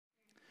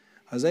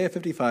Isaiah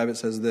 55, it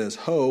says this,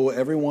 Ho,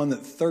 everyone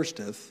that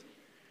thirsteth,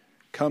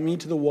 come ye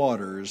to the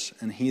waters,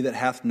 and he that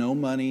hath no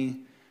money,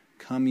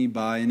 come ye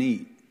buy and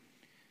eat.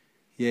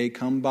 Yea,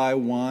 come buy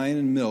wine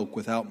and milk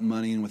without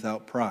money and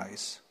without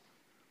price.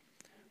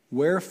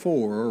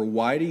 Wherefore, or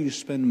why do you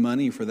spend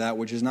money for that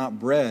which is not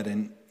bread,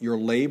 and your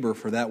labor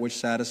for that which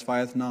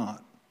satisfieth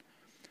not?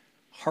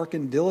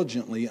 Hearken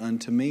diligently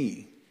unto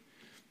me,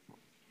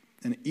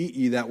 and eat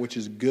ye that which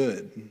is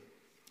good,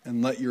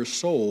 and let your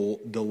soul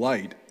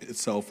delight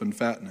itself in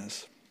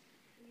fatness.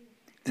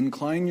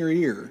 Incline your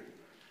ear,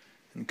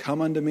 and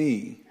come unto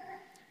me.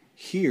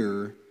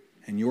 Hear,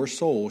 and your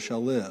soul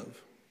shall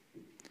live.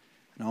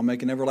 And I'll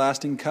make an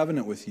everlasting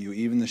covenant with you,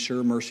 even the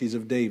sure mercies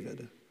of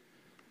David.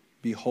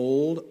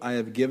 Behold, I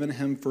have given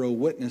him for a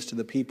witness to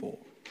the people,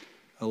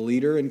 a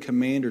leader and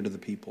commander to the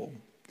people.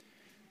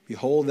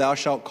 Behold, thou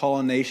shalt call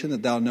a nation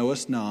that thou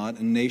knowest not,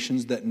 and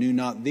nations that knew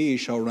not thee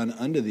shall run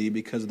unto thee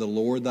because of the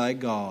Lord thy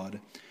God,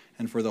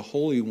 and for the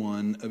Holy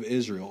One of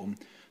Israel,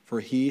 for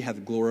he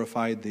hath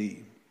glorified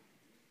thee.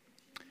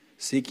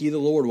 Seek ye the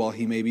Lord while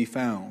he may be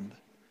found.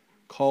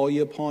 Call ye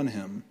upon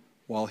him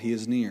while he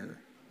is near.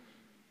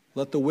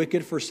 Let the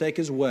wicked forsake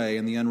his way,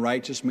 and the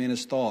unrighteous man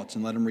his thoughts,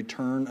 and let him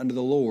return unto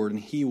the Lord,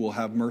 and he will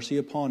have mercy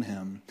upon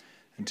him,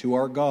 and to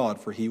our God,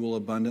 for he will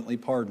abundantly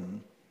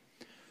pardon.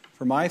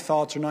 For my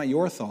thoughts are not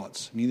your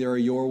thoughts, neither are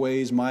your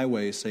ways my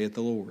ways, saith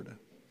the Lord.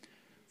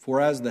 For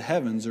as the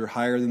heavens are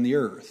higher than the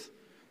earth,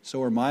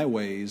 so are my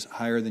ways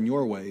higher than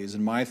your ways,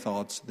 and my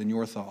thoughts than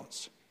your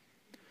thoughts.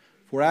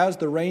 For as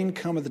the rain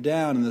cometh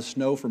down and the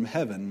snow from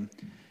heaven,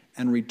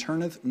 and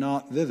returneth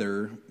not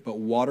thither, but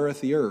watereth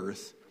the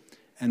earth,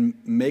 and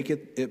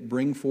maketh it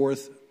bring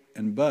forth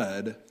and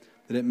bud,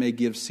 that it may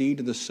give seed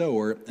to the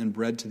sower and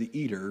bread to the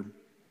eater,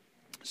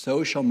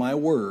 so shall my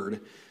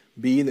word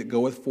be that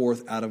goeth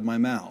forth out of my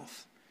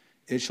mouth.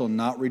 It shall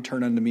not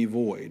return unto me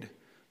void,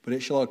 but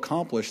it shall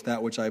accomplish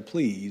that which I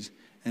please,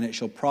 and it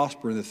shall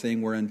prosper in the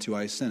thing whereunto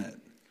I sent it.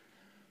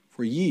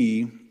 For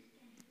ye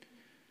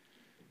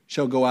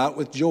shall go out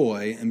with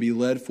joy, and be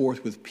led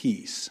forth with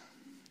peace.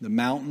 The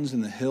mountains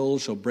and the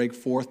hills shall break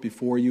forth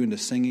before you into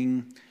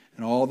singing,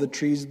 and all the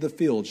trees of the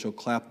field shall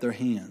clap their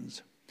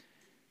hands.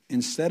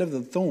 Instead of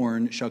the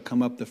thorn shall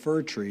come up the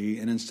fir tree,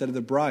 and instead of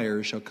the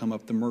briar shall come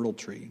up the myrtle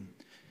tree.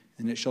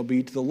 And it shall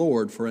be to the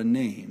Lord for a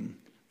name,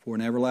 for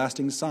an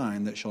everlasting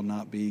sign that shall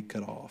not be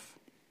cut off.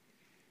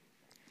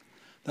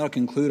 That'll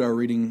conclude our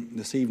reading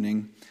this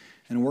evening,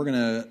 and we're going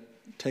to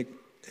take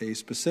a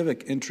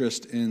specific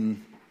interest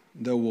in,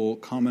 though we'll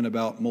comment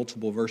about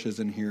multiple verses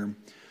in here,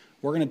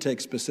 we're going to take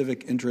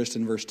specific interest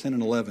in verse 10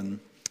 and 11.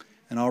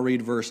 And I'll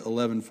read verse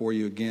 11 for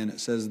you again.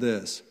 It says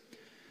this,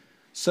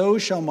 So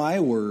shall my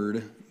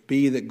word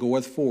be that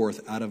goeth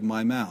forth out of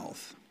my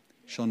mouth,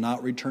 shall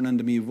not return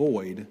unto me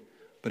void,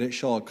 but it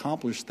shall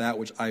accomplish that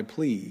which I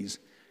please,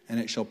 and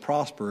it shall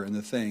prosper in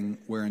the thing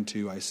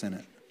whereunto I sent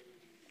it.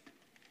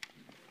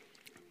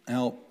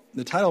 Now,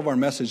 the title of our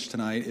message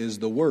tonight is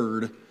The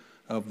Word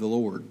of the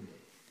Lord.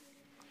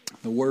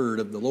 The Word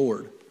of the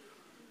Lord.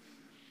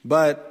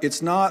 But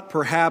it's not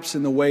perhaps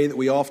in the way that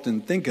we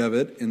often think of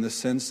it, in the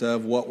sense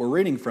of what we're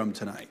reading from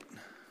tonight.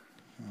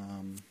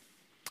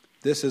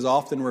 This is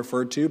often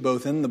referred to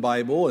both in the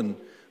Bible and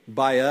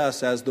by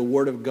us as the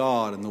Word of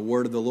God and the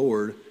Word of the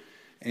Lord.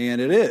 And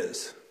it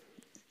is.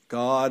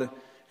 God,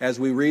 as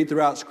we read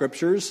throughout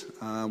Scriptures,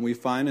 we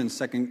find in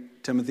 2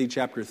 Timothy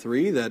chapter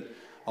 3 that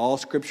all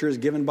Scripture is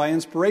given by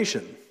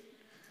inspiration.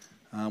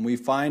 We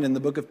find in the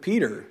book of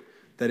Peter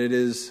that it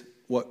is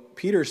what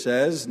Peter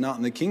says, not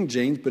in the King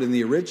James, but in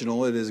the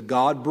original, it is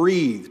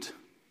God-breathed.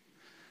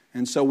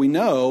 And so we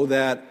know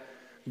that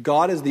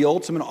God is the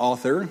ultimate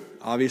author,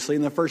 obviously,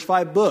 in the first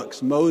 5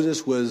 books.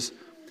 Moses was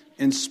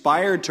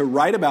inspired to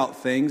write about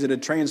things that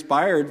had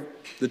transpired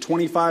the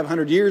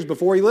 2,500 years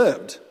before he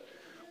lived.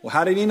 Well,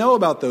 how did he know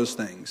about those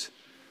things?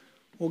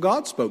 Well,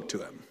 God spoke to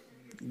him.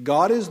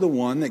 God is the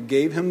one that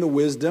gave him the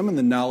wisdom and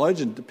the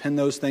knowledge and to pin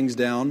those things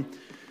down.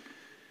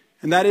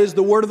 And that is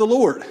the word of the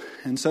Lord.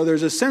 And so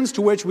there's a sense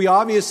to which we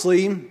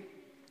obviously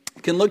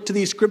can look to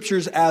these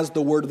scriptures as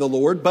the word of the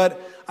Lord,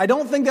 but I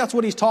don't think that's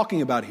what he's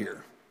talking about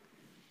here.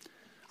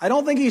 I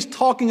don't think he's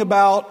talking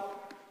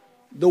about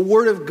the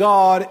word of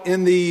God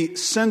in the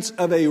sense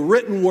of a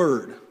written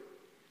word.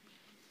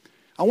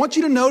 I want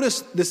you to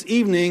notice this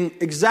evening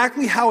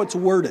exactly how it's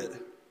worded.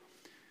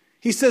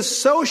 He says,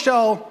 So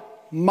shall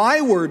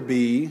my word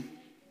be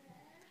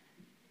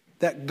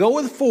that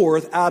goeth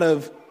forth out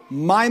of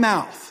my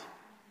mouth.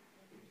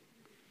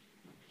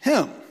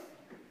 Him,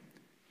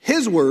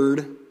 his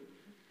word,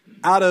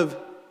 out of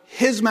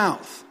his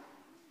mouth.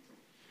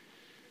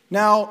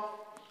 Now,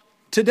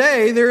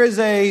 today there is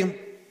a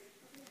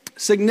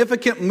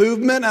significant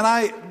movement, and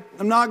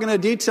I'm not going to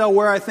detail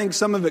where I think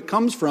some of it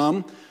comes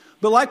from,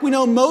 but like we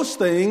know most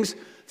things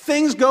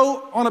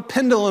go on a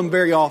pendulum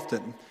very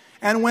often.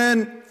 And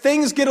when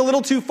things get a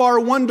little too far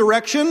one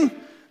direction,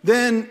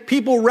 then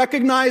people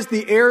recognize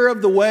the error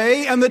of the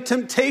way, and the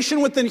temptation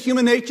within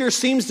human nature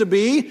seems to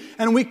be,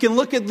 and we can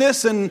look at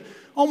this and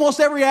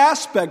almost every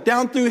aspect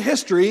down through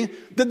history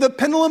that the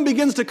pendulum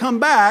begins to come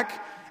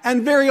back,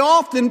 and very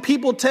often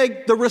people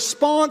take the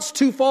response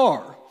too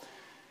far.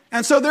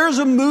 And so there's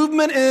a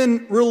movement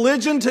in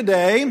religion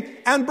today,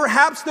 and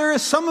perhaps there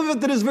is some of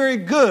it that is very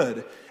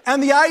good.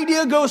 And the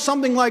idea goes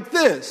something like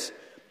this.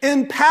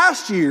 In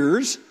past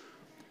years,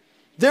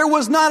 there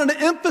was not an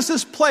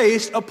emphasis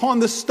placed upon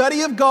the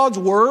study of God's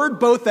Word,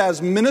 both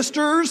as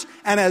ministers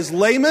and as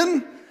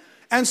laymen.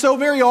 And so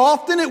very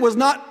often it was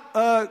not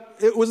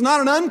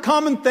an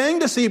uncommon thing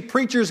to see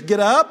preachers get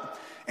up,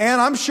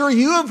 and I'm sure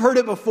you have heard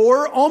it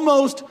before,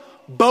 almost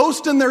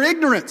boast in their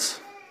ignorance.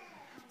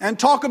 And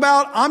talk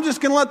about, I'm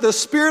just going to let the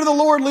Spirit of the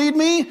Lord lead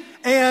me,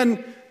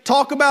 and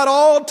talk about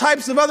all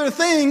types of other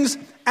things,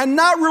 and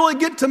not really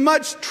get to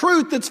much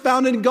truth that's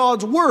found in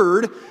God's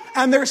Word.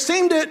 And there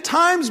seemed to at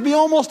times be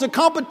almost a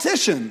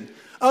competition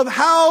of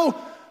how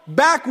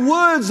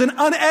backwoods and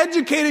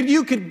uneducated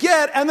you could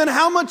get, and then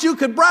how much you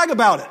could brag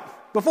about it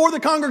before the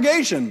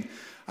congregation.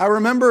 I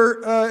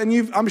remember, and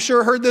you've, I'm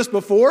sure, heard this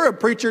before, a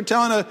preacher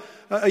telling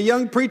a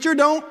young preacher,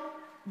 don't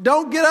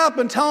get up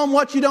and tell them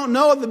what you don't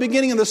know at the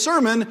beginning of the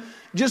sermon.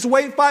 Just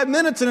wait 5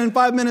 minutes, and in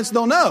 5 minutes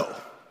they'll know,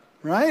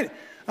 right?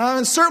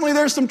 And certainly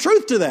there's some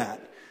truth to that.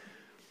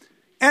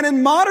 And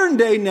in modern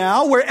day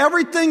now, where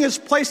everything is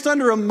placed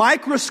under a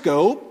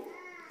microscope,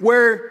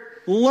 where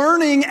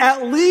learning,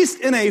 at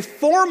least in a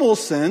formal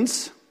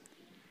sense,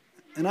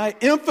 and I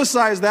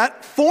emphasize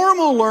that,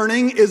 formal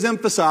learning is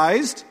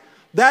emphasized.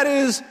 That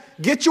is,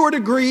 get your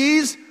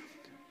degrees,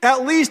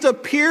 at least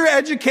appear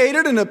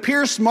educated and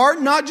appear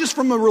smart, not just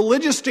from a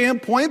religious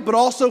standpoint, but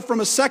also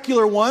from a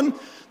secular one.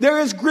 There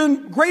is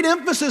great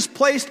emphasis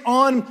placed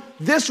on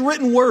this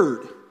written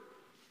word.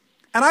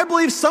 And I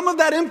believe some of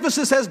that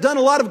emphasis has done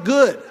a lot of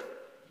good.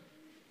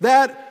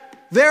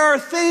 That there are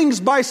things,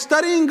 by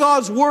studying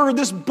God's Word,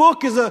 this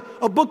book is a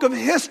book of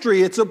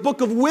history. It's a book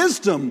of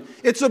wisdom.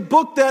 It's a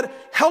book that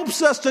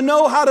helps us to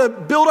know how to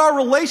build our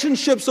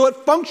relationships so it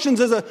functions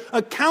as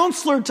a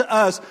counselor to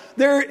us.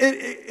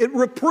 It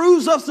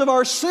reproves us of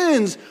our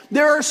sins.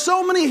 There are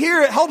so many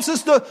here. It helps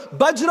us to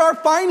budget our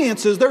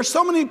finances. There are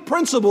so many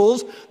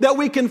principles that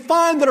we can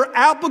find that are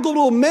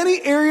applicable to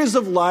many areas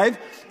of life.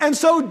 And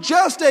so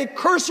just a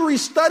cursory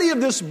study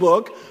of this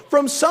book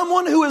from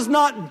someone who is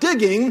not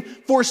digging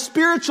for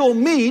spiritual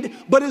meat,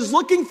 but is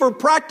looking for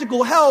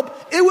practical help,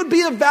 it would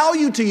be of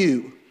value to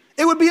you.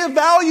 It would be of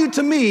value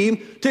to me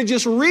to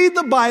just read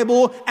the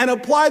Bible and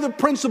apply the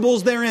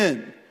principles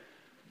therein.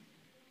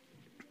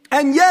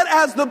 And yet,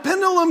 as the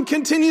pendulum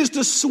continues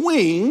to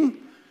swing,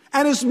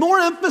 and as more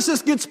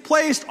emphasis gets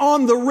placed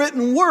on the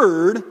written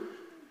word,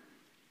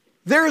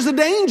 there is a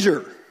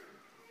danger.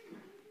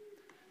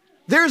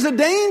 There's a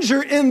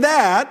danger in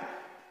that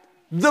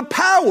the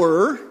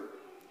power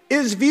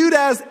is viewed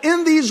as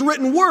in these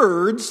written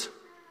words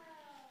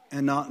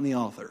and not in the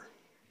author.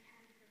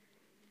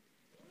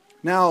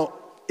 Now,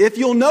 if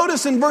you'll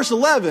notice in verse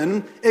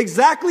 11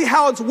 exactly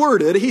how it's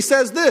worded, he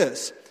says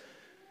this,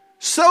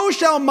 "So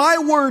shall my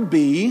word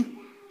be,"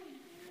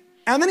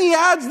 and then he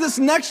adds this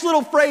next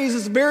little phrase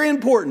that's very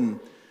important,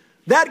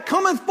 "that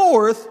cometh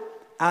forth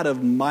out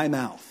of my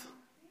mouth."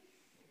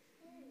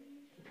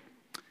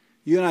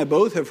 You and I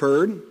both have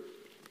heard,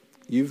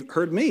 you've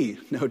heard me,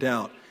 no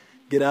doubt,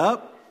 get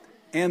up,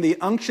 and the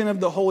unction of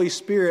the Holy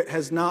Spirit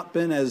has not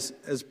been as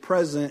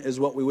present as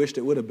what we wished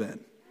it would have been.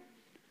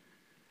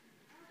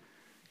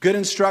 Good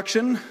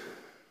instruction,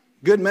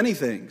 good many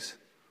things,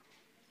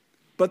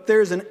 but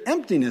there's an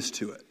emptiness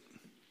to it.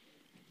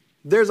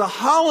 There's a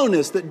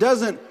hollowness that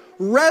doesn't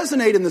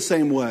resonate in the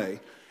same way.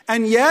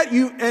 And yet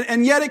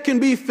it can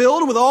be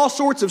filled with all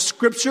sorts of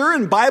scripture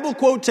and Bible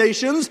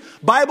quotations,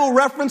 Bible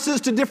references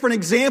to different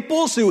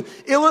examples who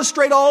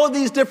illustrate all of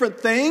these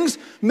different things.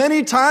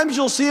 Many times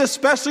you'll see,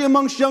 especially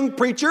amongst young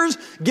preachers,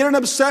 get an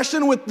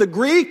obsession with the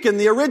Greek and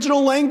the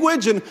original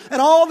language and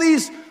all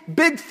these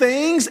big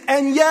things.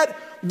 And yet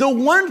the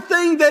one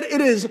thing that it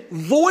is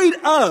void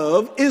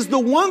of is the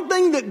one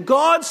thing that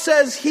God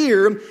says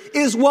here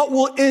is what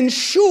will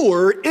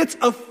ensure its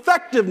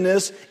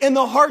effectiveness in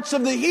the hearts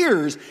of the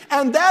hearers.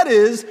 And that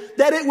is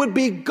that it would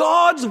be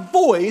God's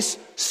voice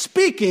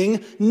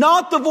speaking,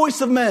 not the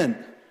voice of men.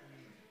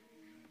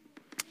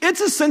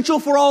 It's essential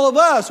for all of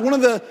us. One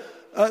of the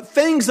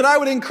things that I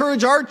would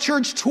encourage our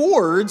church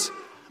towards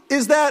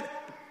is that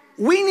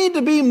we need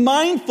to be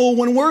mindful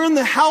when we're in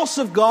the house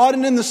of God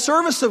and in the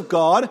service of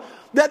God,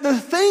 that the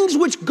things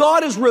which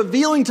God is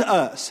revealing to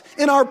us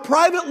in our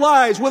private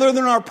lives, whether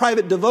they're in our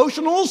private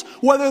devotionals,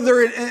 whether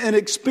they're in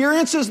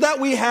experiences that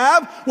we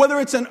have, whether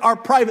it's in our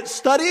private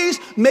studies,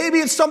 maybe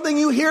it's something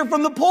you hear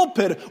from the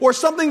pulpit or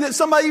something that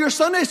somebody in your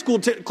Sunday school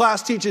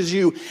class teaches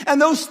you.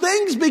 And those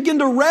things begin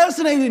to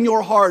resonate in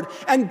your heart.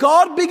 And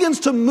God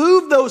begins to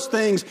move those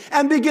things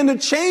and begin to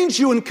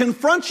change you and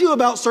confront you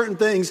about certain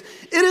things.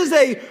 It is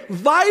a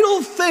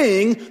vital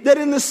thing that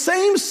in the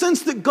same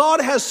sense that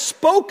God has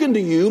spoken to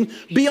you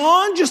beyond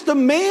beyond just a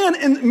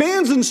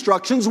man's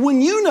instructions,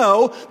 when you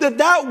know that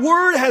that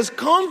word has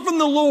come from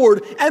the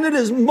Lord and it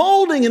is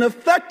molding and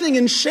affecting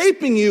and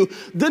shaping you,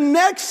 the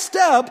next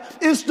step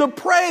is to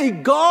pray,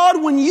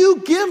 God, when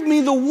you give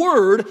me the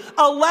word,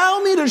 allow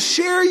me to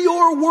share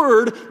your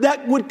word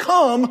that would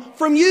come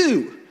from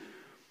you.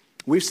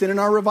 We've seen in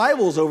our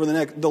revivals over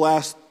the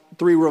last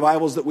 3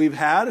 revivals that we've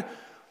had,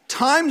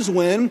 times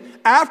when,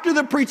 after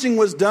the preaching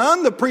was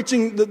done, the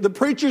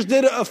preachers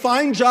did a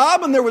fine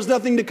job and there was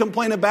nothing to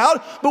complain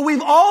about. But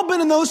we've all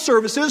been in those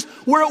services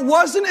where it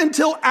wasn't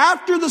until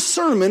after the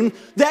sermon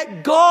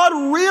that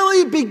God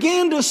really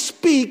began to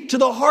speak to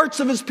the hearts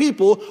of his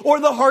people or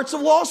the hearts of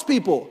lost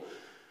people.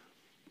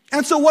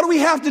 And so what do we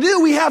have to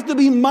do? We have to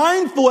be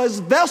mindful as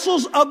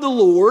vessels of the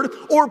Lord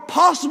or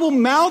possible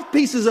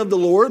mouthpieces of the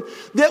Lord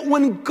that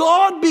when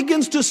God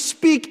begins to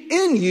speak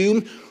in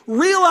you,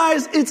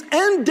 realize its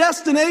end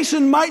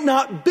destination might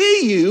not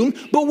be you,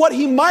 but what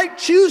he might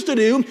choose to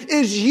do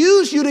is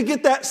use you to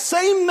get that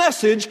same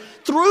message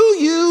through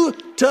you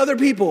to other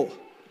people.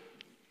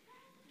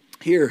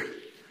 Here,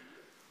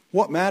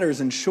 what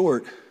matters in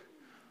short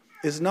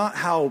is not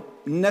how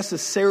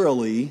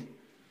necessarily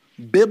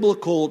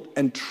biblical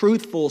and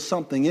truthful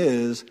something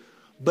is,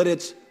 but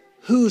it's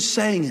who's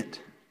saying it.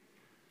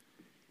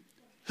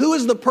 Who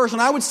is the person?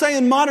 I would say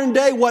in modern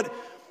day,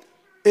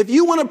 if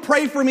you want to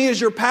pray for me as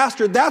your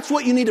pastor, that's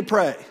what you need to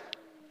pray.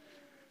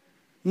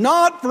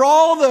 Not for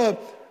all the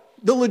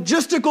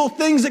logistical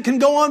things that can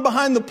go on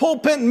behind the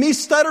pulpit and me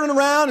stuttering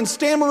around and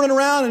stammering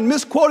around and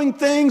misquoting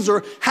things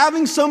or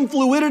having some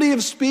fluidity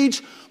of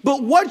speech.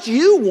 But what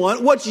you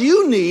want, what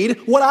you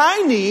need, what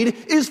I need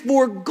is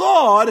for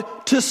God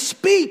to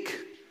speak.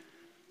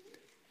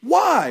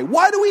 Why?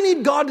 Why do we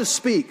need God to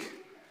speak?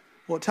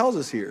 Well, it tells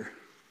us here.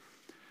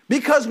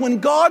 Because when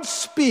God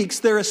speaks,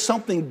 there is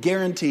something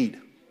guaranteed.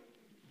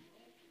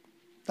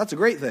 That's a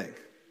great thing.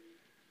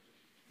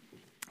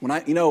 When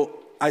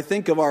I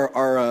think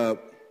of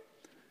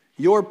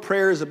your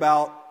prayers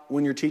about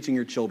when you're teaching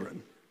your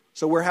children.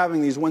 So we're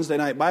having these Wednesday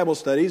night Bible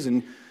studies,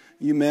 and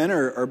you men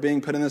are being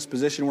put in this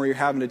position where you're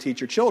having to teach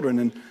your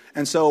children.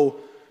 And so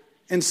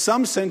in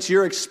some sense,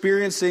 you're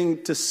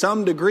experiencing to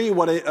some degree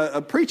what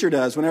a preacher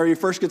does. Whenever he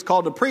first gets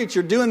called to preach,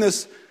 you're doing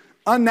this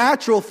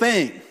unnatural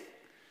thing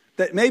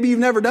that maybe you've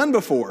never done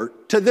before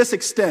to this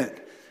extent.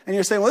 And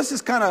you're saying, well, this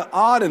is kind of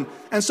odd.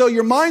 And so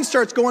your mind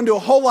starts going to a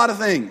whole lot of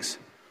things.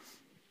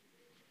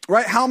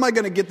 Right? How am I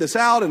going to get this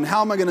out? And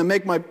how am I going to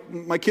make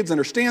my kids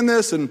understand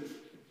this? And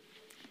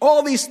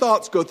all these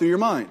thoughts go through your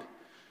mind.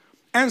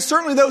 And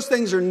certainly those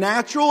things are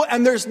natural.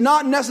 And there's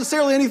not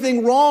necessarily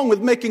anything wrong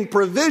with making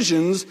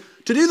provisions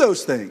to do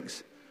those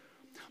things.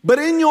 But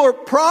in your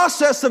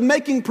process of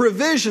making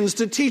provisions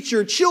to teach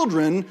your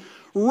children,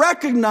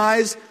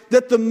 recognize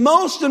that the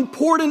most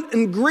important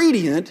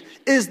ingredient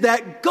is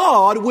that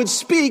God would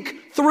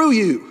speak through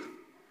you.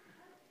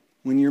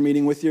 When you're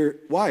meeting with your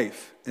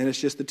wife and it's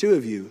just the two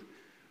of you,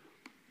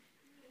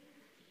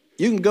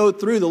 you can go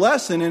through the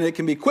lesson and it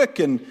can be quick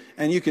and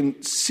you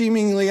can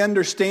seemingly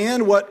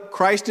understand what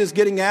Christ is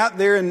getting at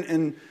there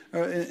in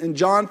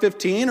John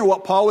 15, or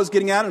what Paul was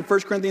getting at in 1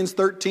 Corinthians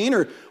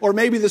 13, or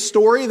maybe the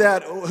story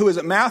that,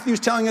 Matthew's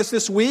telling us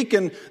this week,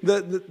 and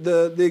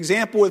the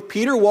example with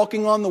Peter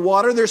walking on the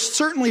water. There's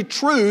certainly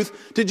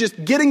truth to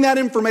just getting that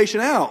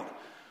information out.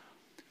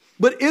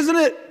 But isn't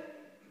it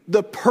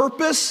the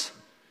purpose?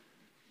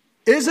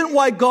 Isn't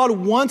why God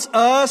wants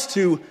us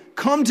to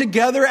come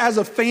together as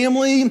a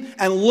family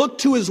and look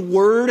to his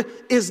word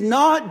is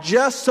not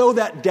just so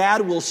that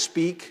dad will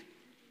speak?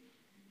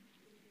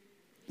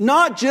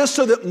 Not just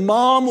so that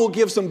mom will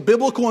give some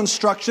biblical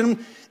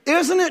instruction.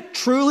 Isn't it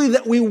truly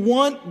that we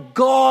want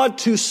God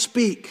to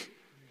speak?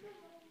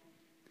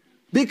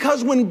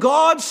 Because when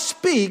God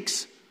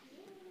speaks,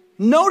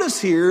 notice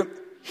here,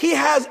 he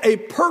has a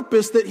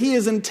purpose that he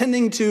is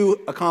intending to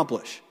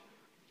accomplish.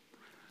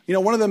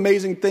 One of the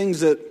amazing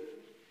things that,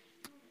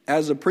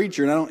 as a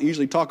preacher, and I don't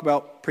usually talk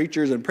about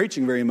preachers and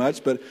preaching very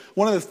much, but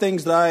one of the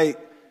things that I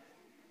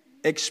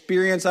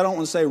experience, I don't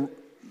want to say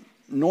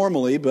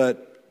normally,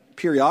 but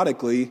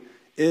periodically,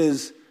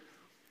 is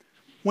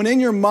when in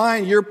your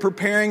mind you're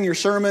preparing your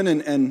sermon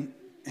and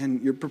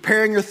you're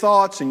preparing your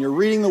thoughts and you're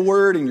reading the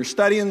word and you're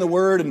studying the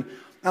word, and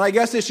I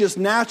guess it's just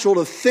natural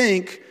to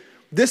think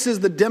this is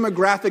the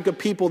demographic of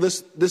people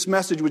this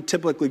message would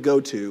typically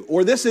go to,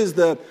 or this is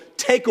the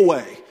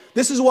takeaway.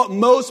 This is what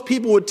most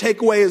people would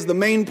take away as the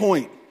main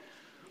point.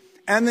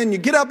 And then you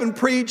get up and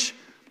preach,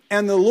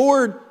 and the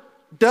Lord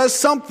does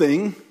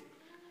something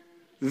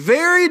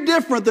very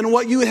different than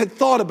what you had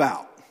thought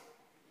about.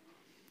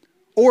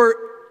 Or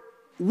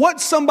what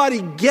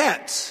somebody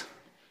gets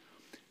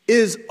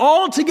is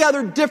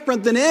altogether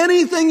different than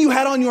anything you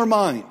had on your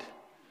mind.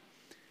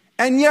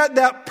 And yet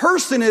that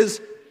person is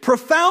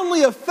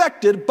profoundly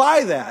affected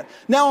by that.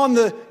 Now on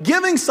the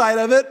giving side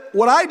of it,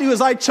 what I do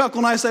is I chuckle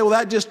and I say, well,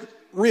 that just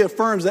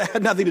reaffirms that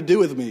had nothing to do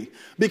with me.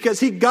 Because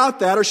he got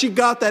that or she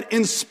got that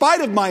in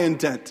spite of my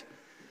intent.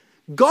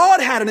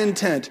 God had an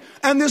intent.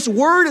 And this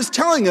word is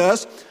telling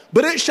us,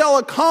 but it shall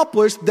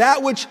accomplish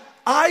that which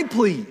I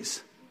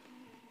please.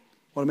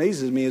 What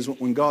amazes me is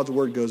when God's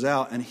word goes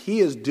out and he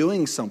is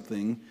doing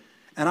something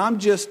and I'm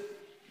just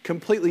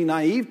completely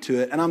naive to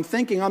it and I'm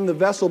thinking I'm the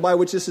vessel by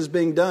which this is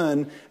being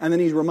done, and then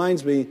he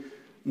reminds me,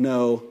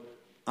 no,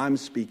 I'm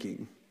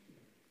speaking.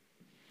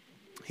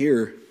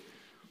 Here,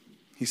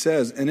 he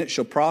says, and it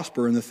shall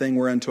prosper in the thing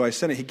whereunto I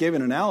sent it. He gave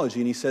an analogy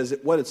and he says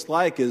that what it's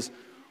like is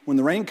when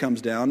the rain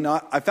comes down.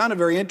 Now, I found it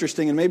very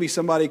interesting, and maybe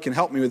somebody can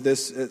help me with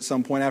this at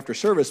some point after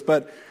service,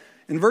 but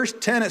in verse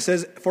 10 it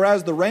says, for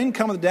as the rain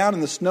cometh down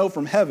and the snow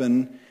from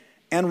heaven,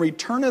 and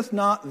returneth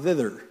not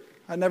thither.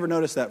 I'd never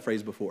noticed that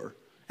phrase before.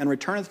 And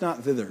returneth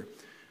not thither.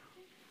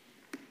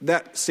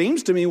 That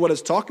seems to me what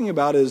it's talking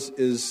about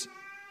is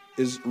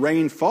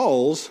rain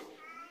falls,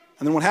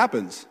 and then what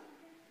happens?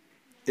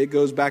 It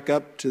goes back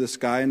up to the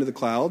sky into the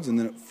clouds, and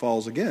then it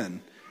falls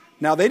again.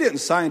 Now, they didn't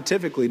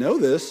scientifically know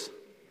this,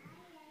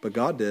 but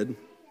God did.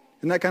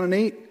 Isn't that kind of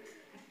neat?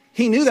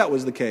 He knew that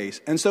was the case.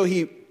 And so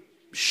he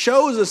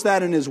shows us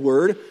that in his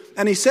word,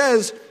 and he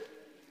says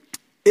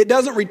it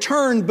doesn't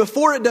return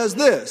before it does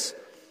this: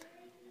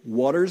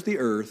 waters the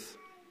earth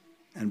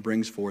and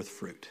brings forth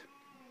fruit.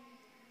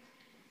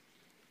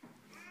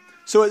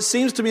 So it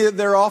seems to me that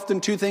there are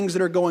often two things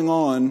that are going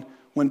on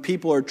when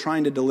people are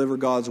trying to deliver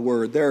God's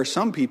word. There are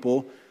some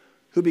people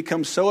who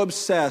become so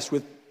obsessed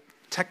with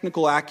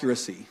technical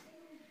accuracy.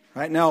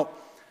 Right? Now,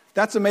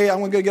 that's amazing. I'm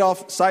going to get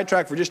off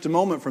sidetrack for just a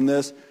moment from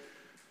this.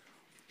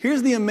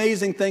 Here's the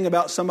amazing thing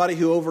about somebody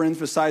who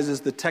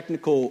overemphasizes the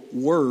technical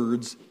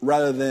words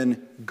rather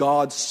than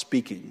God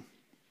speaking.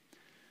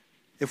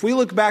 If we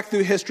look back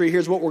through history,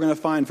 here's what we're going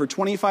to find. For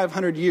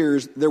 2,500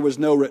 years, there was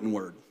no written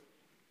word.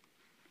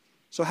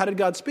 So how did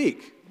God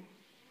speak?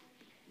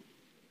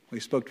 Well, he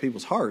spoke to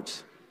people's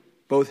hearts,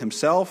 both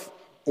himself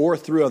or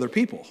through other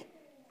people.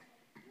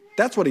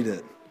 That's what he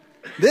did.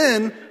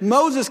 Then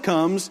Moses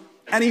comes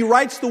and he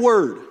writes the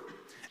word.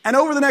 And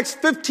over the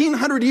next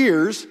 1,500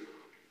 years,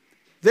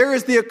 there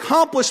is the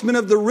accomplishment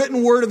of the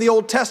written word of the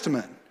Old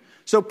Testament.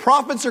 So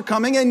prophets are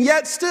coming, and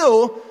yet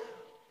still,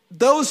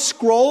 those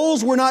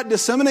scrolls were not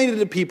disseminated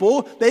to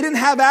people. They didn't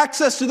have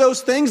access to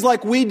those things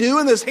like we do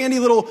in this handy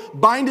little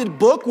binded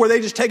book where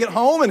they just take it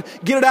home and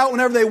get it out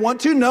whenever they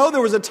want to. No,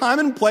 there was a time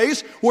and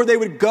place where they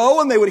would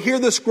go and they would hear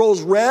the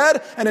scrolls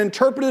read and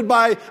interpreted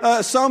by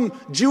some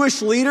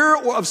Jewish leader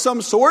of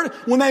some sort.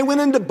 When they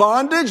went into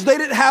bondage, they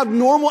didn't have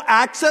normal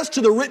access to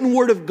the written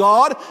word of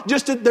God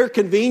just at their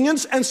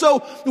convenience. And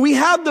so we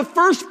have the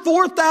first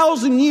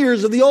 4,000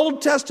 years of the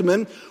Old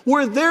Testament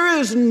where there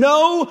is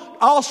no,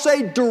 I'll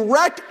say,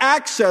 direct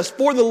access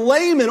for the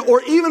layman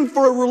or even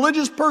for a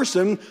religious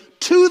person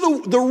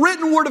to the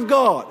written word of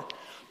God.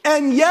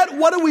 And yet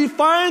what do we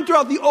find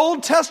throughout the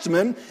Old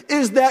Testament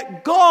is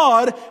that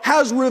God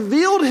has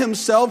revealed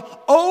himself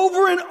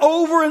over and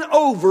over and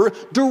over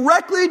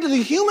directly to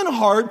the human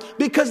heart,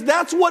 because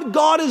that's what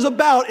God is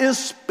about, is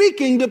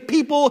speaking to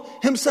people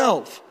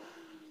himself.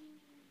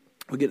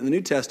 We get in the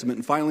New Testament,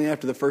 and finally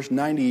after the first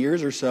 90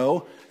 years or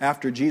so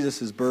after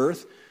Jesus'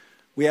 birth,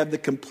 we have the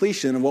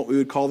completion of what we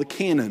would call the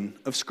canon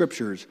of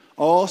scriptures.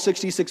 All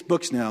 66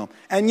 books now.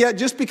 And yet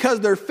just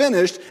because they're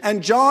finished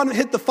and John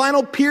hit the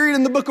final period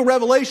in the book of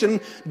Revelation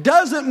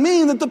doesn't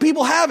mean that the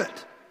people have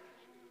it.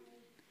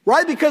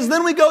 Right? Because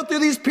then we go through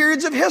these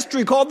periods of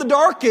history called the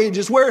Dark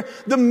Ages, where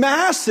the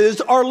masses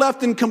are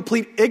left in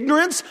complete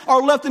ignorance,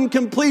 are left in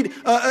complete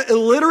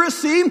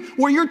illiteracy,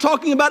 where you're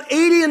talking about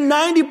 80 and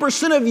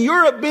 90% of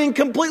Europe being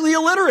completely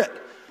illiterate.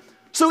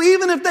 So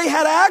even if they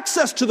had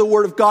access to the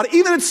Word of God,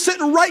 even if it's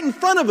sitting right in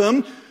front of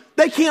them,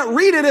 they can't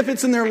read it if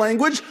it's in their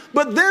language.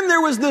 But then there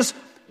was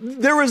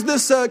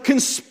this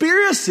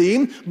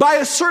conspiracy by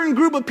a certain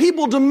group of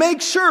people to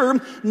make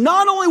sure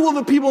not only will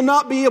the people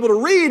not be able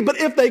to read, but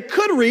if they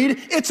could read,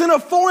 it's in a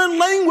foreign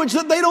language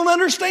that they don't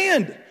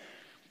understand.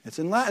 It's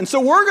in Latin.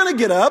 So we're going to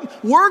get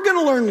up, we're going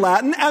to learn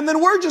Latin, and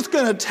then we're just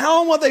going to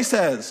tell them what they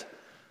says.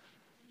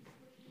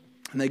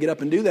 And they get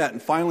up and do that.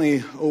 And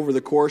finally, over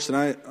the course,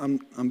 and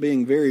I'm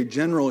being very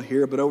general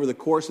here, but over the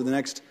course of the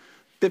next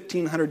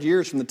 1,500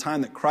 years from the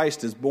time that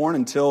Christ is born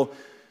until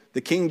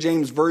the King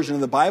James Version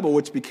of the Bible,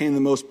 which became the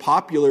most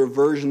popular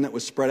version that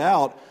was spread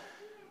out,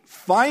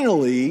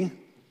 finally,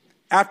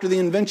 after the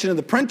invention of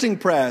the printing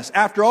press,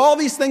 after all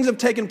these things have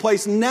taken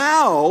place,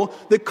 now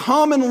the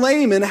common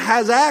layman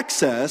has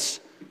access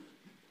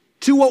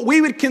to what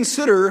we would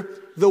consider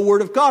the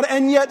Word of God.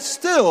 And yet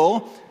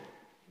still,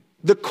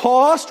 the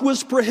cost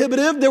was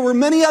prohibitive. There were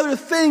many other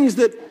things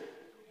that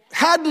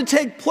had to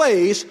take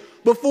place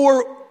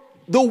before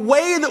the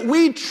way that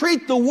we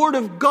treat the Word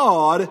of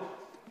God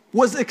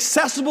was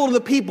accessible to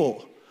the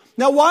people.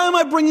 Now, why am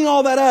I bringing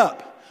all that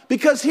up?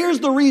 Because here's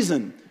the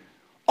reason.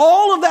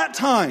 All of that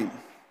time,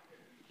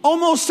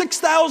 almost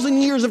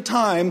 6,000 years of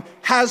time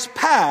has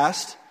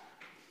passed,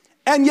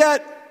 and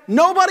yet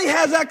nobody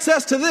has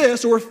access to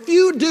this, or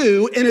few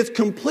do, in its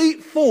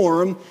complete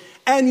form,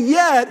 and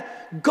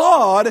yet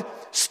God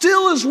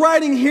still is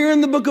writing here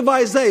in the book of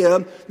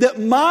Isaiah that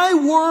my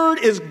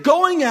word is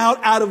going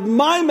out of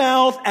my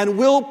mouth and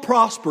will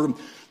prosper.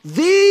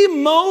 The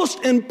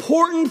most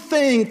important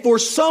thing for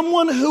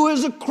someone who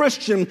is a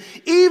Christian,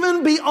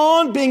 even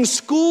beyond being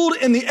schooled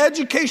in the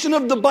education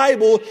of the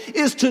Bible,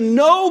 is to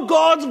know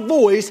God's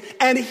voice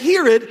and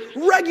hear it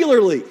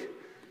regularly.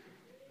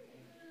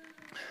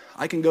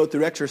 I can go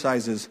through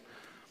exercises.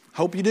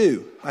 Hope you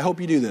do. I hope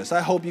you do this.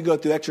 I hope you go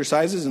through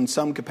exercises in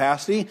some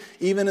capacity,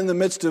 even in the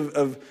midst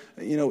of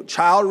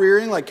child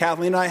rearing like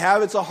Kathleen and I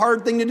have. It's a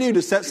hard thing to do,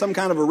 to set some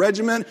kind of a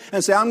regimen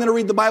and say, I'm going to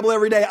read the Bible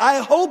every day.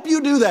 I hope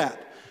you do that.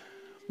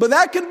 But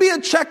that can be a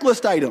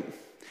checklist item.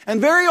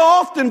 And very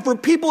often for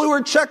people who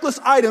are checklist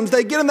items,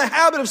 they get in the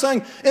habit of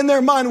saying in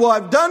their mind, well,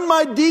 I've done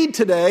my deed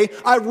today.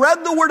 I've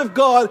read the Word of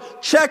God.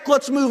 Check,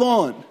 let's move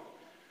on.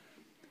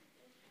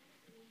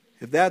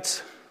 If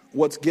that's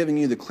what's giving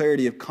you the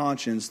clarity of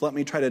conscience, let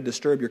me try to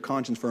disturb your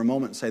conscience for a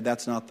moment and say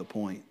that's not the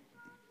point.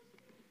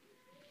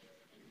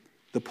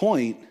 The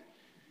point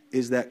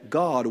is that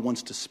God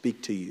wants to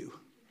speak to you.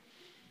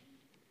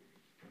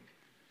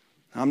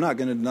 I'm not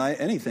going to deny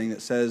anything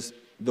that says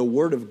the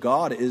Word of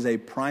God is a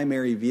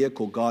primary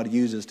vehicle God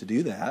uses to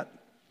do that.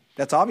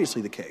 That's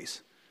obviously the case.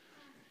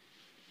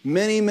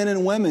 Many men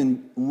and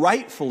women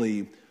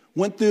rightfully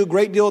went through a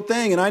great deal of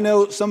thing. And I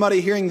know somebody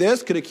hearing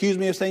this could accuse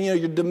me of saying,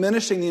 you're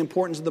diminishing the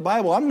importance of the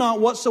Bible. I'm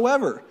not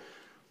whatsoever.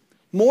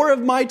 More of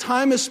my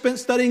time is spent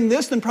studying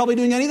this than probably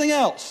doing anything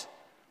else.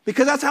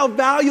 Because that's how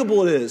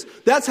valuable it is.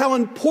 That's how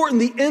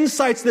important the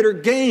insights that are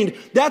gained.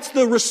 That's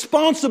the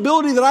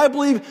responsibility that I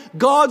believe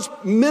God's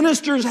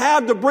ministers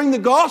have to bring the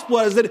gospel,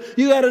 is that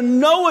you got to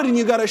know it and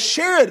you got to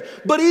share it.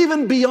 But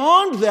even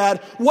beyond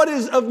that, what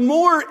is of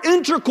more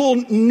integral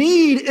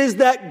need is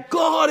that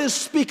God is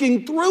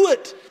speaking through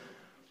it.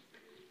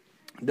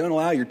 Don't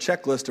allow your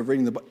checklist of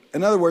reading the Bible.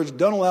 In other words,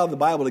 don't allow the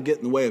Bible to get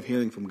in the way of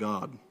hearing from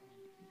God.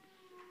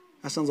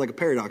 That sounds like a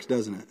paradox,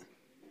 doesn't it?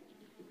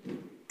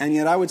 And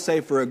yet I would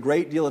say for a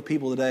great deal of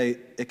people today,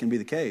 it can be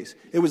the case.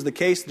 It was the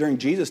case during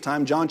Jesus'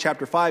 time. John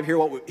chapter 5,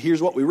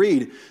 here's what we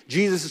read.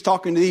 Jesus is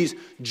talking to these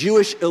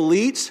Jewish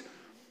elites,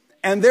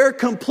 and they're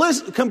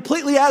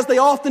completely, as they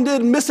often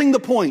did, missing the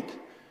point.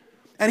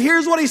 And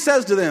here's what he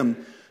says to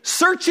them.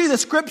 Search ye the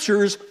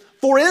Scriptures,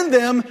 for in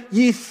them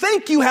ye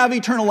think you have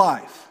eternal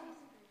life.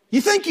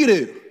 You think you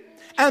do.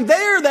 And they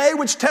are they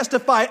which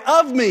testify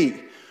of me.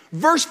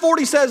 Verse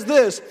 40 says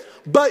this,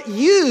 but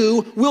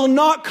you will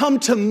not come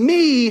to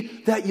me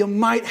that you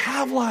might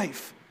have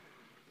life.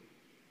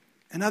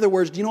 In other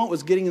words, do you know what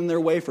was getting in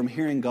their way from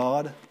hearing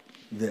God?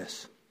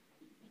 This.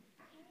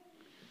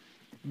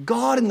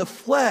 God in the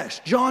flesh.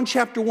 John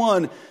chapter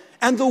 1.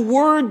 And the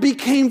Word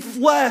became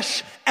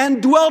flesh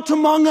and dwelt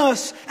among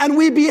us, and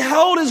we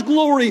beheld His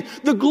glory.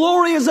 The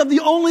glory is of the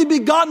only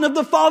begotten of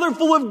the Father,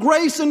 full of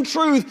grace and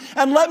truth.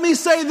 And let me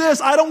say this,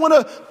 I don't want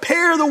to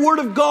pair the Word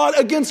of God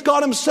against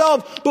God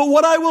Himself, but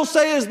what I will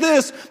say is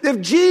this,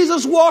 if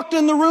Jesus walked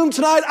in the room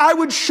tonight, I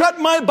would shut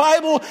my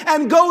Bible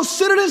and go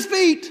sit at His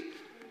feet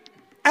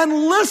and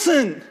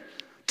listen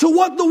to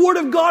what the Word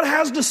of God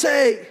has to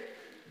say.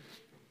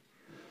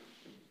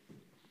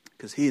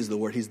 Because He is the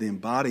Word, He's the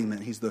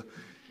embodiment, He's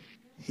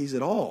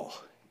it all.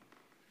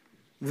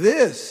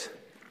 This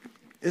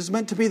is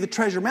meant to be the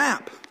treasure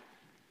map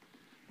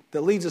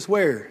that leads us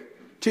where?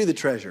 To the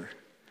treasure.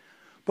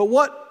 But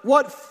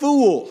what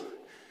fool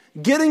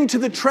getting to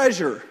the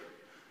treasure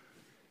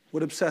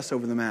would obsess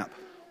over the map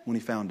when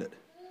he found it?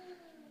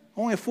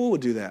 Only a fool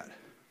would do that.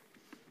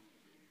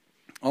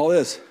 All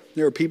this,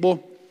 there are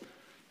people,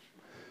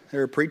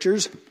 there are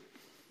preachers,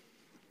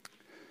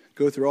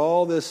 go through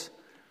all this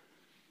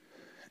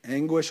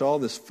anguish, all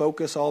this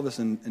focus, all this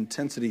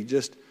intensity,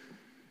 just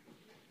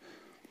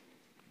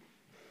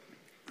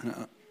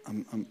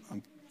I'm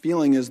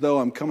feeling as though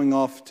I'm coming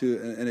off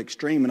to an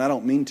extreme, and I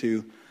don't mean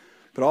to,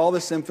 but all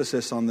this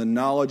emphasis on the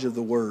knowledge of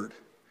the Word,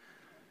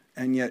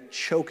 and yet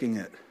choking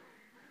it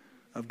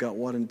of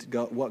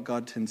what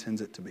God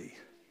intends it to be.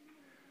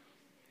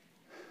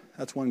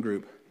 That's one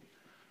group.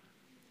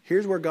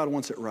 Here's where God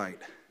wants it right.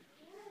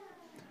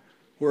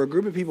 Where a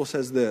group of people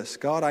says this,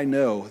 God, I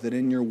know that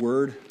in your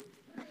Word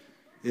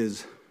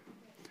is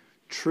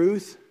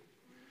truth.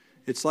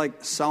 It's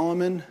like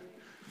Solomon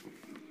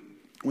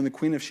when the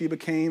Queen of Sheba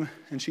came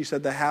and she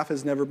said, the half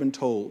has never been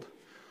told,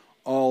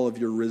 all of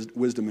your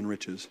wisdom and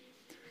riches.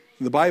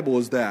 And the Bible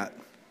is that.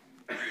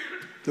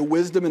 The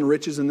wisdom and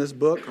riches in this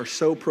book are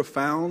so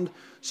profound,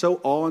 so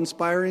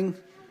awe-inspiring,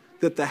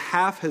 that the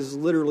half has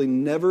literally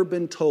never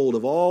been told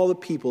of all the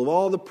people, of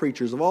all the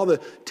preachers, of all the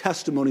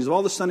testimonies, of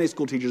all the Sunday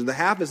school teachers. The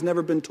half has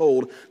never been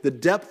told the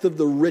depth of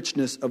the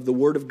richness of the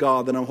Word of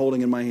God that I'm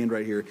holding in my hand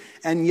right here.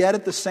 And yet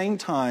at the same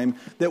time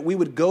that we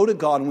would go to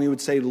God and we would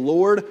say,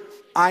 Lord,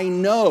 I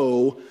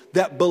know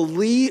that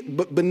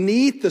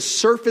beneath the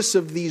surface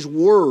of these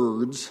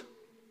words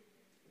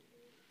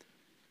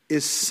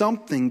is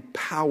something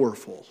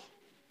powerful,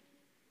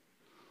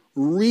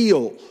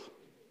 real,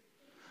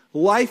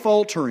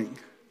 life-altering.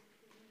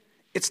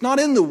 It's not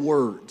in the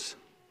words.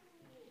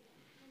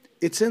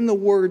 It's in the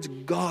words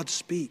God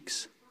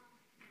speaks.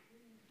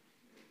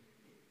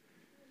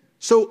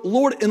 So,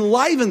 Lord,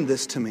 enliven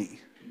this to me.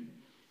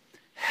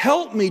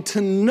 Help me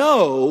to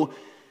know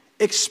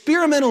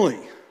experimentally,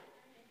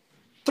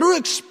 through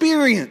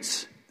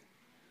experience,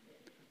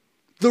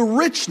 the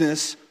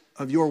richness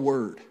of your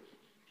word.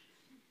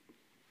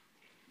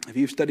 If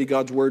you've studied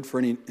God's word for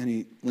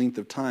any length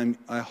of time,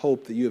 I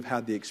hope that you have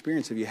had the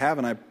experience. If you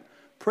haven't, I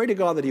pray to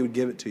God that He would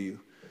give it to you.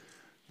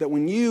 That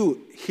when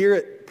you hear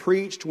it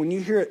preached, when you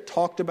hear it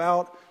talked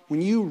about,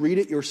 when you read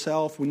it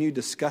yourself, when you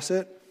discuss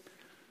it,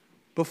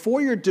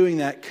 before you're doing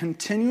that,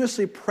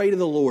 continuously pray to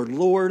the Lord,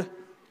 Lord,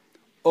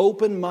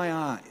 open my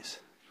eyes,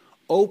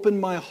 open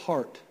my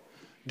heart.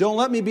 Don't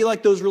let me be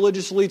like those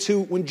religious elites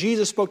who, when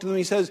Jesus spoke to them,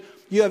 He says,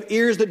 you have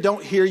ears that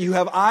don't hear, you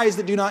have eyes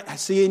that do not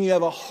see, and you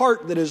have a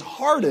heart that is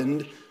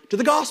hardened to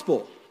the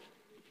gospel.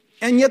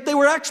 And yet they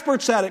were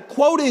experts at it,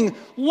 quoting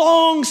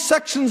long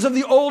sections of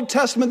the Old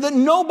Testament that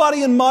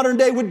nobody in modern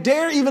day would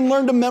dare even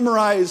learn to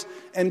memorize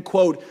and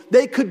quote.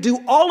 They could do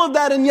all of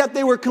that, and yet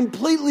they were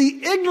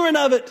completely ignorant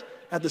of it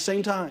at the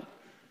same time.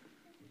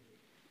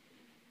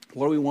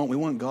 What do we want? We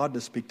want God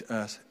to speak to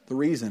us. The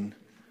reason,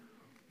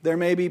 there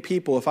may be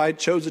people, if I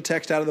chose a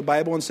text out of the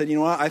Bible and said, you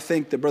know what, I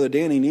think that Brother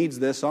Danny needs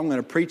this, so I'm going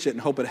to preach it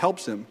and hope it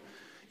helps him.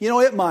 You know,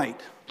 it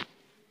might.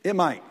 It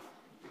might.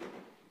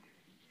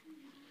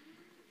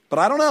 But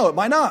I don't know, it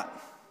might not.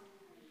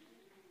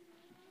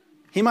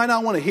 He might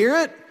not want to hear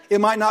it. It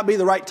might not be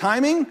the right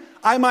timing.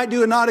 I might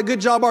do not a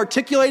good job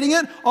articulating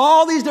it.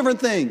 All these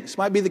different things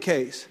might be the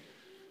case.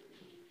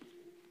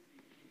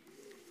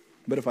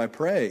 But if I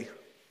pray,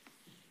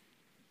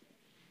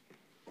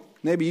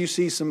 maybe you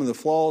see some of the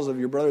flaws of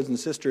your brothers and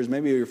sisters,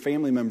 maybe your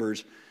family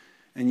members,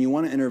 and you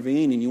want to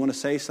intervene and you want to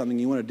say something,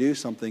 you want to do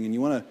something, and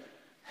you want to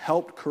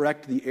help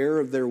correct the error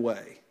of their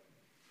way.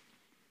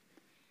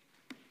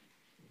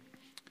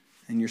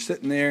 And you're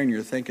sitting there and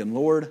you're thinking,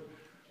 Lord,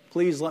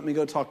 please let me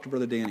go talk to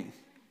Brother Danny.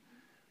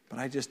 But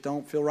I just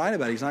don't feel right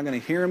about it. He's not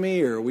going to hear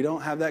me, or we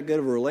don't have that good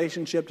of a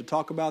relationship to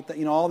talk about that.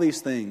 You know, all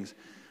these things.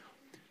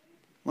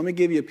 Let me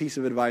give you a piece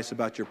of advice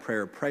about your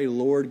prayer. Pray,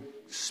 Lord,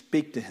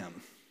 speak to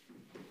him.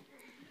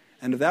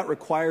 And if that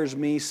requires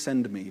me,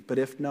 send me. But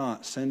if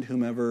not, send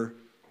whomever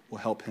will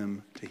help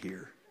him to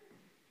hear.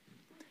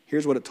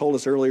 Here's what it told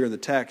us earlier in the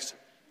text.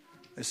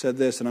 I said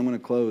this, and I'm going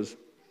to close.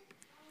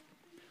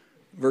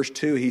 Verse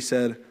 2, he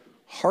said,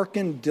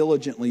 hearken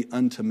diligently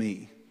unto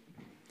me.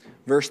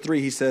 Verse 3,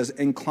 he says,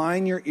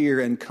 incline your ear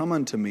and come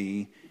unto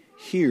me,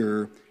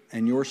 hear,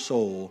 and your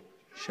soul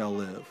shall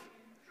live.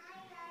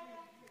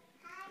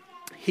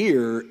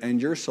 Hear,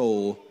 and your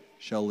soul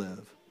shall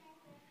live.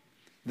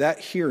 That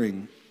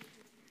hearing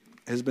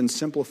has been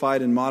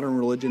simplified in modern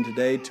religion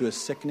today to a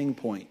sickening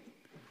point.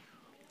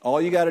 All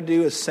you got to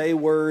do is say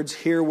words,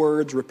 hear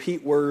words,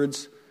 repeat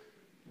words,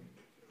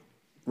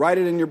 write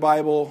it in your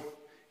Bible.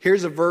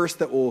 Here's a verse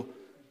that will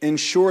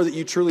ensure that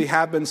you truly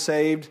have been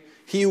saved.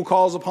 He who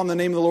calls upon the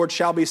name of the Lord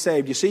shall be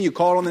saved. You see, you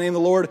call on the name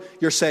of the Lord,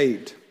 you're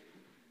saved.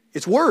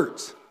 It's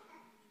words.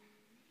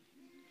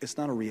 It's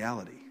not a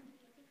reality.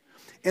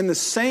 In the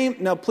same,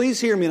 now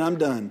please hear me and I'm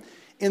done.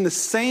 In the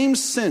same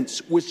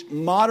sense which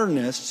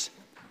modernists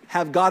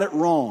have got it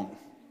wrong,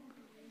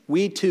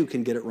 we too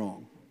can get it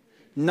wrong.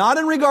 Not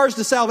in regards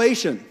to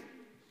salvation.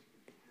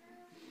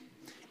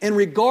 In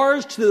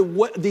regards to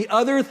the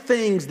other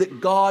things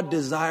that God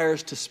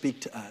desires to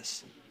speak to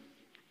us.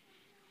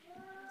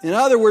 In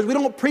other words, we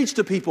don't preach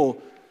to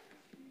people.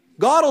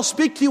 God will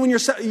speak to you when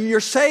you're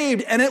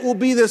saved, and it will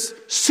be this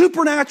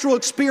supernatural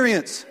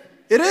experience.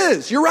 It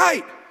is, you're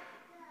right.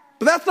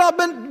 But that's not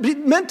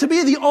meant to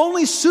be the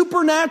only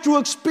supernatural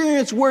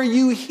experience where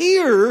you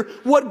hear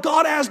what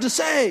God has to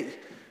say.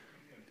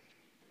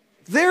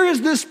 There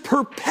is this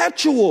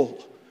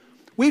perpetual.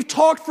 We've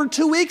talked for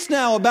 2 weeks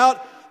now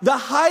about the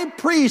high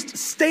priest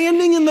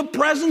standing in the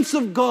presence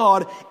of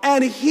God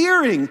and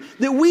hearing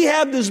that we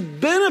have this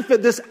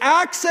benefit, this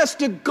access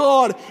to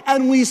God,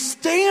 and we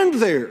stand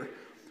there.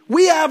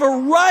 We have a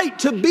right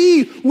to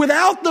be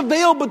without the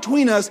veil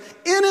between us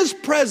in His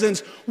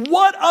presence.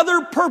 What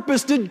other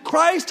purpose did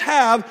Christ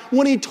have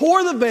when He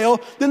tore the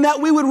veil than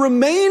that we would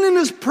remain in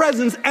His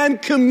presence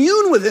and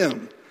commune with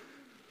Him?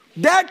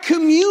 That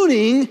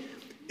communing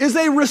is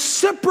a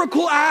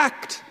reciprocal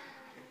act.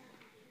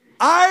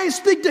 I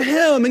speak to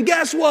Him, and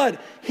guess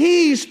what?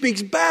 He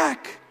speaks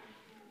back.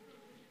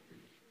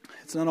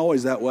 It's not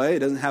always that way. It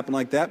doesn't happen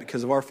like that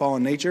because of our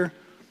fallen nature.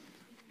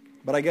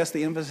 But I guess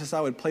the emphasis I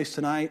would place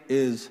tonight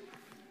is,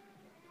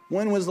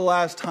 when was the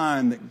last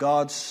time that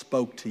God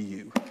spoke to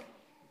you?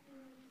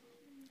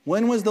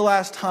 When was the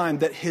last time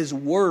that His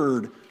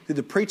Word, through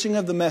the preaching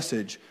of the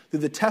message, through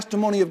the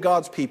testimony of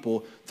God's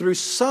people, through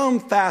some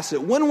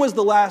facet, when was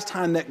the last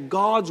time that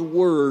God's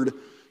Word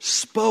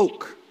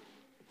spoke?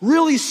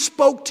 Really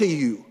spoke to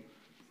you?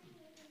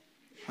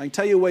 I can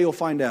tell you a way you'll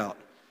find out.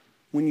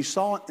 When you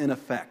saw an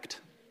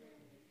effect.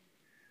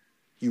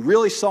 You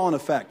really saw an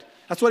effect.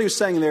 That's what he was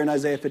saying there in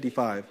Isaiah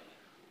 55.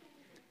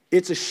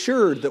 It's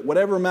assured that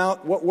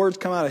what words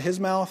come out of His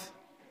mouth,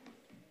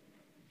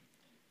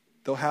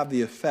 they'll have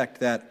the effect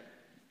that,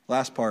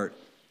 last part,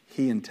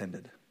 He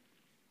intended.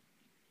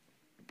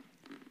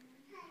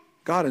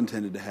 God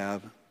intended to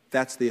have.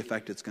 That's the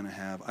effect it's going to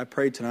have. I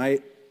pray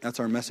tonight, that's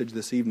our message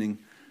this evening,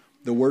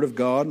 The Word of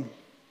God,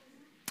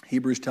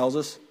 Hebrews tells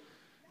us,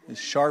 is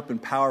sharp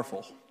and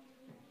powerful,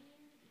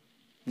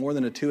 more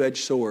than a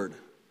two-edged sword,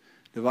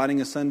 dividing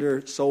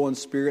asunder soul and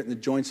spirit and the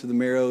joints of the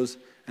marrows,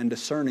 and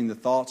discerning the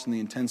thoughts and the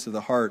intents of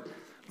the heart.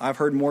 I've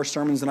heard more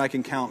sermons than I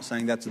can count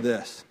saying that's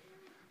this.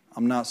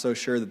 I'm not so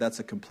sure that that's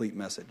a complete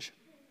message.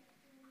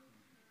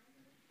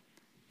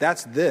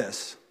 That's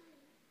this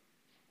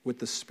with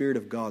the Spirit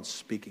of God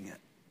speaking it.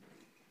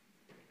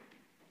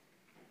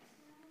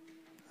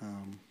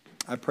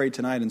 I pray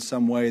tonight in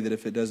some way that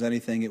if it does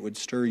anything, it would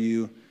stir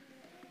you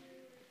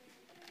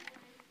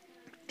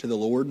to the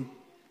Lord,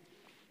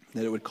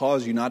 that it would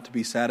cause you not to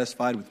be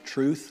satisfied with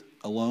truth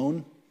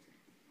alone,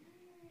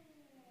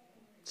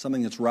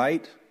 something that's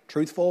right,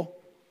 truthful,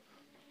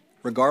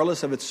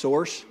 regardless of its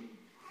source,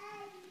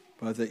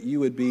 but that you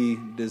would be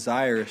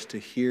desirous to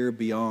hear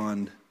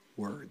beyond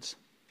words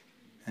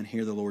and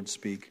hear the Lord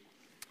speak.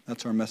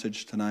 That's our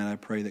message tonight. I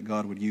pray that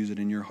God would use it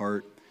in your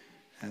heart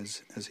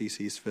as He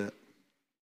sees fit.